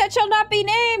the thing that shall not be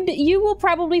named, you will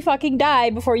probably fucking die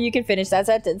before you can finish that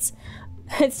sentence.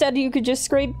 Instead, you could just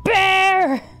scream,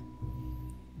 bear!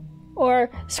 Or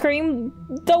scream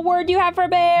the word you have for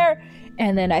bear!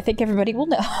 And then I think everybody will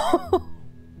know.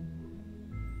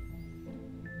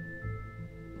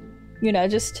 You know,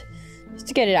 just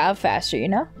to get it out faster, you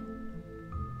know?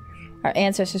 Our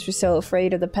ancestors were so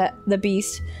afraid of the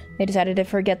beast, they decided to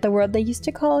forget the word they used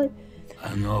to call it.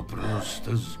 Оно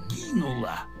просто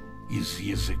сгинуло из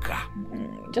языка.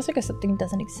 Just because something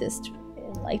doesn't exist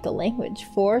in, like, the language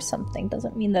for something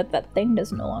doesn't mean that that thing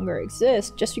does no longer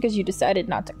exist. Just because you decided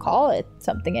not to call it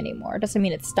something anymore doesn't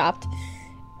mean it stopped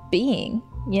being,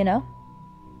 you know?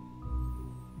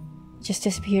 It just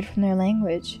disappeared from their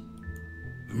language.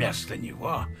 Вместо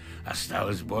него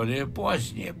осталось более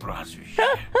позднее прозвище.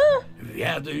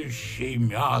 Ведающий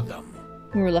медом.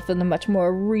 We were left with a much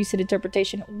more recent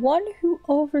interpretation. One who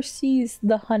oversees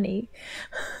the honey.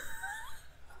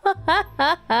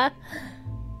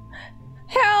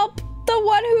 Help! The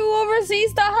one who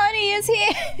oversees the honey is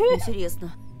here!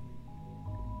 Интересно.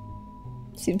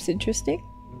 Seems interesting.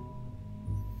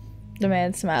 The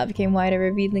man's smile became wider,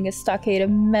 revealing a stockade of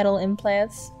metal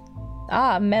implants.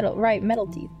 Ah, metal, right, metal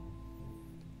teeth.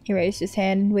 He raised his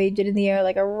hand and waved it in the air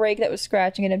like a rake that was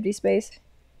scratching an empty space.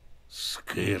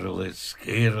 Скырлы,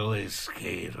 скырлы,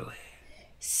 скырлы.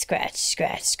 Scratch,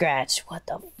 scratch, scratch. What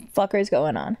the fuck is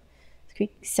going on? The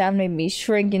squeaking sound made me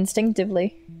shrink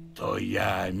instinctively. То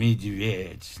я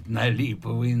медведь на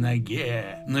липовой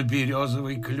ноге, на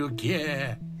березовой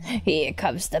клюке. Here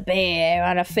comes the bear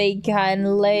on a fake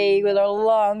hind leg with a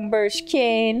long birch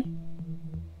cane.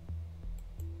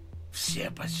 Все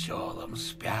по селам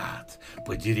спят,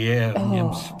 по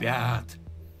деревням спят.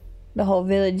 The whole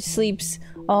village sleeps.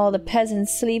 All the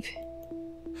peasants sleep.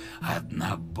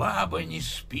 Одна баба не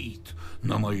спит,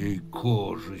 на моей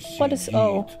коже сидит.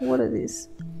 What are these?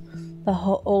 The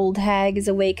whole old hag is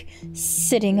awake,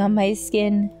 sitting on my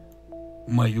skin.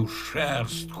 Мою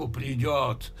шерстку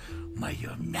придет,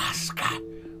 мое мяско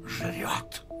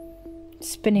жрет.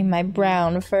 Spinning my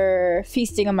brown fur,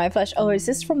 feasting on my flesh. Oh, is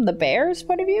this from the bear's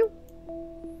point of view?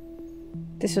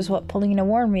 This was what Paulina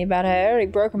warned me about. I had already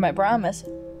broken my promise.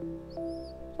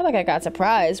 Not like I got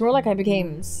surprised, more like I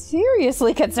became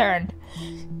seriously concerned.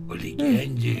 По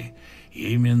легенде,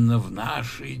 именно в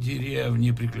нашей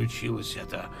деревне приключилась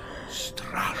эта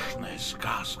страшная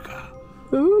сказка,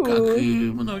 как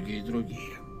и многие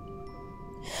другие.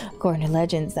 According to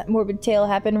legends, that morbid tale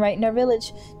happened right in our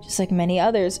village, just like many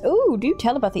others. Ooh, do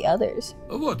tell about the others.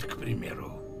 Вот, к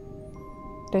примеру.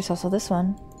 There's also this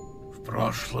one. В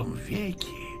прошлом веке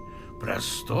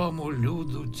простому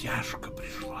люду тяжко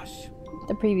пришлось.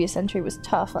 The previous century was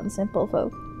tough on simple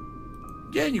folk.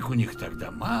 Денег у них тогда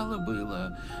мало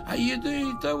было, а еды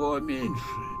и того меньше.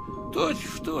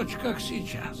 Точь-в-точь, как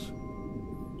сейчас.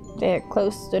 They're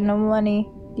close to no money,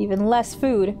 even less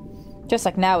food. Just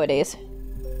like nowadays.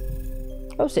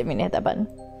 Oh, didn't mean to hit that button.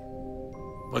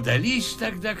 Подались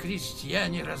тогда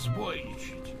крестьяне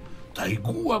разбойничать,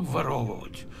 тайгу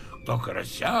обворовывать. Кто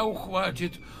карася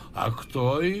ухватит, а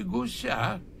кто и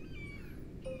гуся.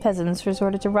 Peasants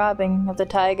resorted to robbing of the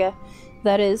taiga.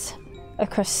 That is, a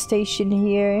crustacean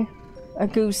here, a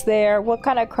goose there. What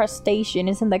kind of crustacean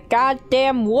is in the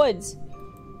goddamn woods?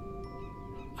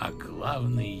 А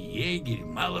главный егерь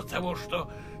мало того, что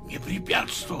не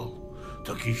препятствовал,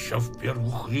 так еще в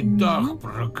первых рядах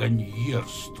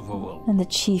браконьерствовал. And the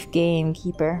chief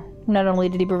gamekeeper. Not only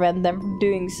did he prevent them from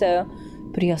doing so,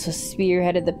 but he also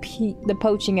spearheaded the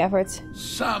poaching efforts.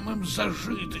 Самым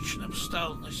зажиточным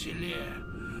стал на селе.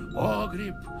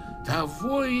 Погреб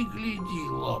того и гляди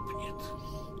лопнет.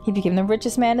 He became the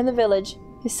richest man in the village.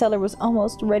 His cellar was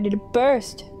almost ready to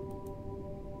burst.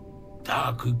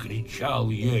 Так и кричал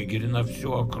егерь на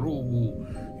всю округу: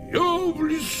 «Я в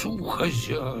лесу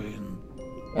хозяин!»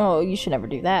 Oh, you should never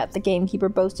do that. The gamekeeper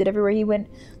boasted everywhere he went.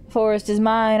 The forest is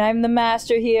mine. I'm the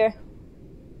master here.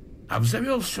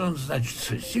 Обзавелся он,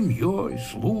 значит, семьей,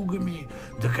 слугами,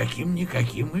 да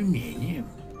каким-никаким имением.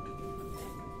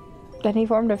 Then he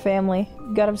formed a family,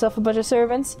 got himself a bunch of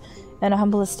servants, and a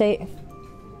humble estate.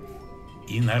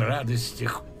 И на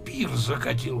радостях пир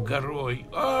закатил горой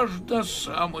аж до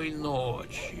самой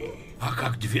ночи. А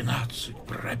как 12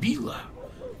 пробило,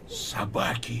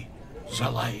 собаки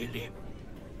залаяли.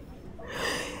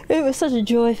 It was such a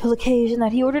joyful occasion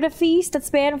that he ordered a feast that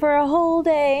spanned for a whole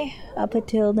day, up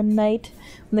until the night.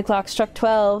 When the clock struck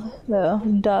 12, the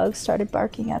dogs started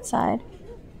barking outside.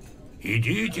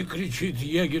 «Идите, — кричит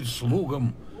егерь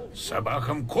слугам, —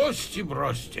 собакам кости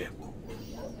бросьте!»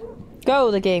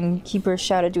 Go, the gamekeeper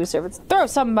shouted to his servants. Throw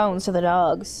some bones to the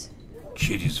dogs.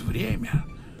 Через время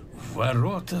в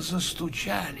ворота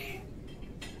застучали.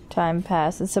 Time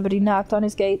passed and somebody knocked on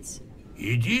his gates.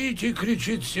 «Идите, —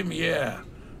 кричит семье,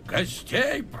 —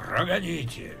 гостей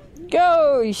прогоните!»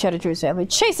 Go, he shouted to his family.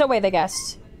 Chase away the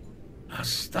guests.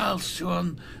 Остался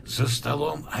он за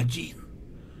столом один.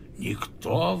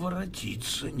 Никто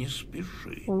воротиться не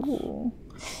спешит. Ooh.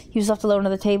 He was left alone at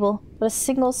the table, but a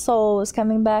single soul was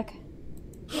coming back.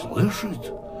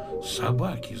 Слышит,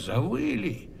 собаки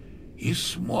завыли и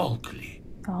смолкли.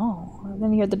 Oh, and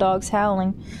then he heard the dogs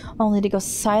howling, only to go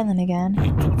silent again.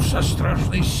 И тут со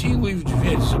страшной силой в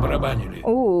дверь забарабанили.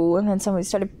 Ooh, and then somebody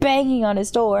started banging on his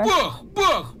door. Бах,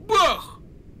 бах, бах!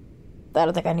 I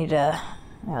don't think I need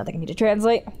to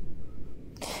translate.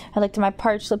 I looked at my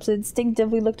parched lips and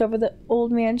instinctively looked over the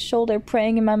old man's shoulder,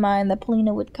 praying in my mind that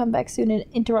Polina would come back soon and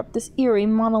interrupt this eerie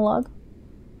monologue.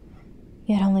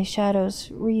 Yet only shadows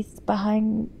wreathed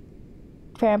behind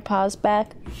Grandpa's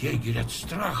back. Егерь от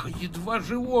страха едва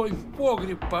живой в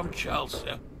погреб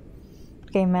помчался.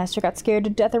 The game master got scared to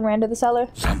death and ran to the cellar.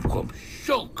 Замком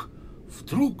щелк.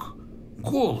 Вдруг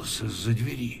голос из-за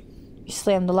двери. He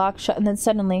slammed the lock shut, and then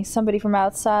suddenly somebody from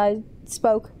outside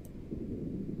spoke.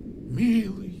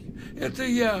 «Милый, это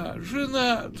я,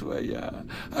 жена твоя.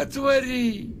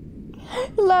 Отвори!»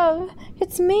 Love,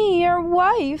 it's me, your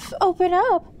wife. Open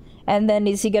up. And then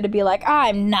is he gonna be like,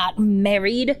 I'm not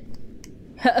married?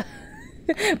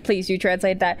 Please, you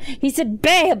translate that. He said,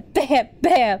 bam, bam,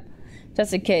 bam.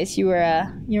 Just in case you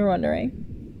were wondering.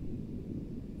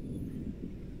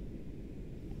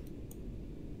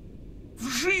 В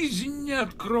жизнь не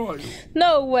открою.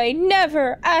 No way,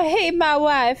 never. I hate my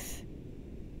wife.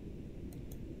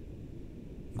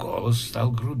 Голос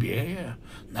стал грубее,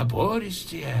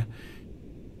 напористее.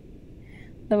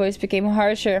 The voice became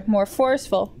harsher, more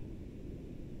forceful.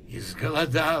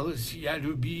 Изголодалась я,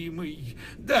 любимый,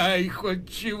 дай хоть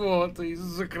чего-то из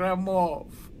закромов.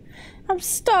 I'm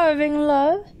starving,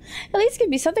 love. At least give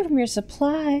me something from your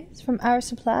supplies, from our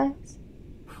supplies.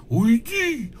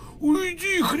 Уйди,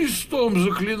 уйди, Христом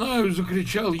заклинаю,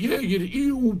 закричал егерь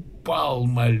и упал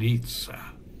молиться.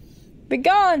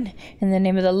 Begone! In the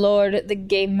name of the Lord, the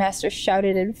game master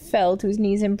shouted and fell to his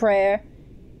knees in prayer.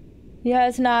 He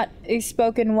has not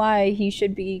spoken why he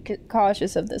should be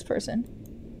cautious of this person.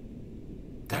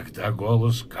 Тогда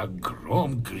голос как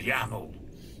гром грянул.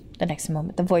 The next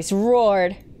moment, the voice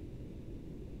roared.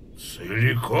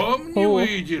 Целиком не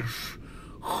выйдешь,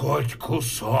 хоть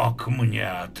кусок мне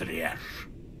отрежь.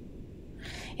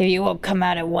 If you won't come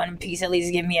out in one piece, at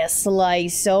least give me a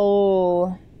slice.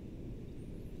 Oh.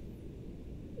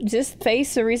 Is this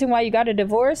face the reason why you got a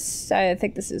divorce? I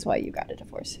think this is why you got a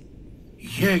divorce.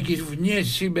 Егерь вне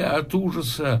себя от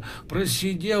ужаса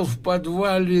просидел в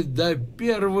подвале до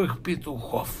первых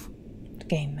петухов. The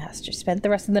game master spent the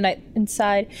rest of the night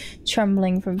inside,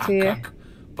 trembling from fear. А как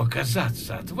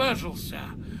показаться отважился,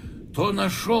 то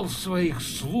нашел своих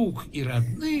слуг и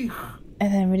родных.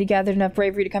 And then when he gathered enough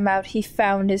bravery to come out, he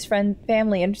found his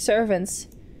family and servants.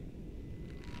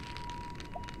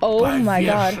 Oh my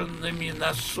God. Повешенными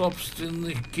на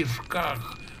собственных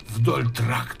кишках вдоль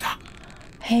тракта.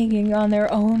 Hanging on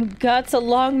their own guts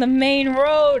along the main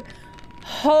road.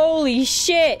 Holy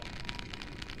shit.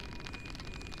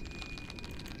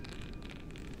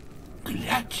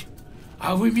 Глядь,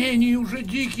 а в имении уже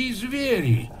дикие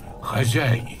звери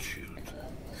хозяйничают.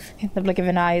 In the blink of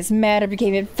an eye, his manor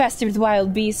became infested with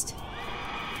wild beasts.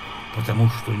 Потому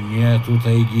что нету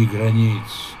тайги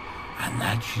границ.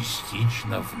 Она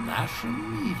частично в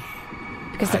нашем мире.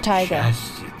 Because the taiga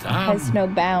Отчасти там, has no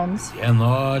bounds. где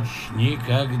ночь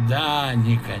никогда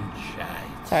не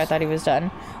кончается. Sorry, I thought he was done.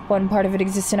 One part of it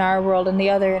exists in our world and the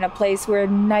other in a place where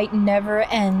night never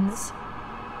ends.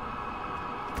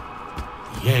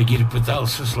 Егерь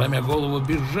пытался, сломя голову,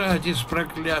 бежать из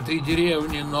проклятой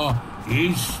деревни, но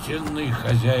истинный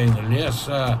хозяин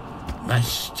леса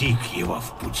настиг его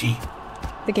в пути.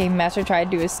 The game master tried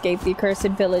to escape the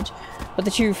accursed village, but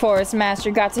the true forest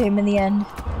master got to him in the end.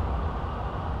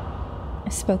 I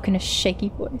spoke in a shaky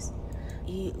voice.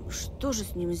 И что же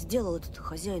с ним сделал этот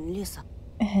хозяин леса?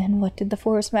 And what did the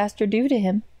forest master do to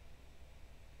him?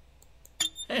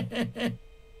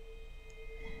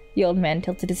 The old man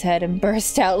tilted his head and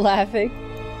burst out laughing.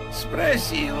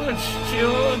 Спроси лучше,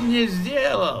 чего он не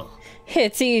сделал.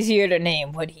 It's easier to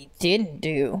name what he didn't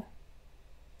do.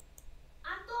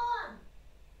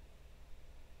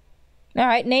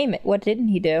 Alright, name it. What didn't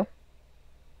he do?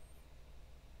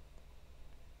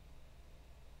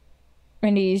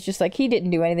 And he's just like, he didn't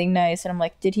do anything nice. And I'm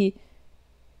like, did he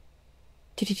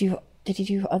do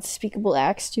unspeakable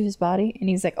acts to his body? And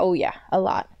he's like, oh yeah, a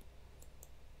lot.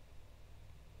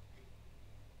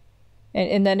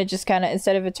 And then it just kind of,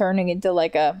 instead of it turning into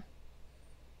like a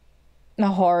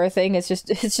horror thing, it's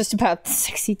just about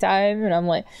sexy time. And I'm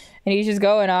like, and he's just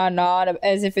going on and on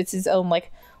as if it's his own like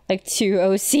two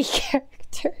OC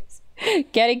characters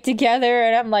getting together.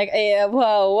 And I'm like, hey,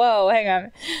 whoa, hang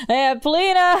on. Hey,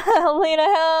 Polina,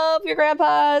 help! Your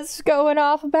grandpa's going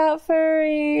off about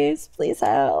furries. Please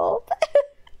help.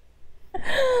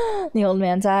 The old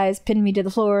man's eyes pinned me to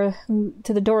the floor,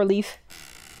 to the door leaf.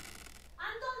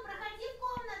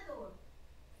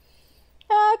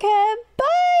 Okay, bye.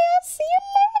 I'll see you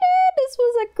later. This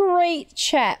was a great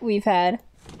chat we've had.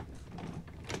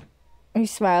 He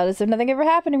smiled as if nothing ever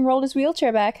happened and rolled his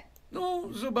wheelchair back.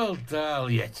 Ну, заболтал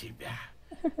я тебя.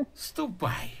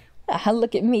 Ступай.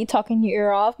 Look at me talking your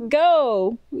ear off.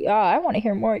 Go! I want to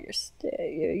hear more of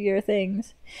your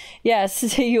things.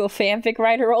 Yes, are you a fanfic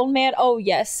writer, old man? Oh,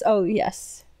 yes. Oh,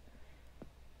 yes.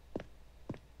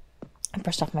 I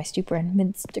brushed off my stupor and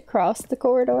minced across the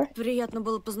corridor. Приятно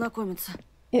было познакомиться.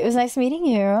 It was nice meeting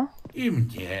you. И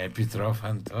мне, Петров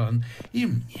Антон, и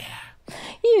мне.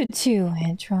 You too,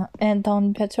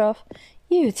 Anton Petrov.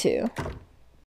 You too.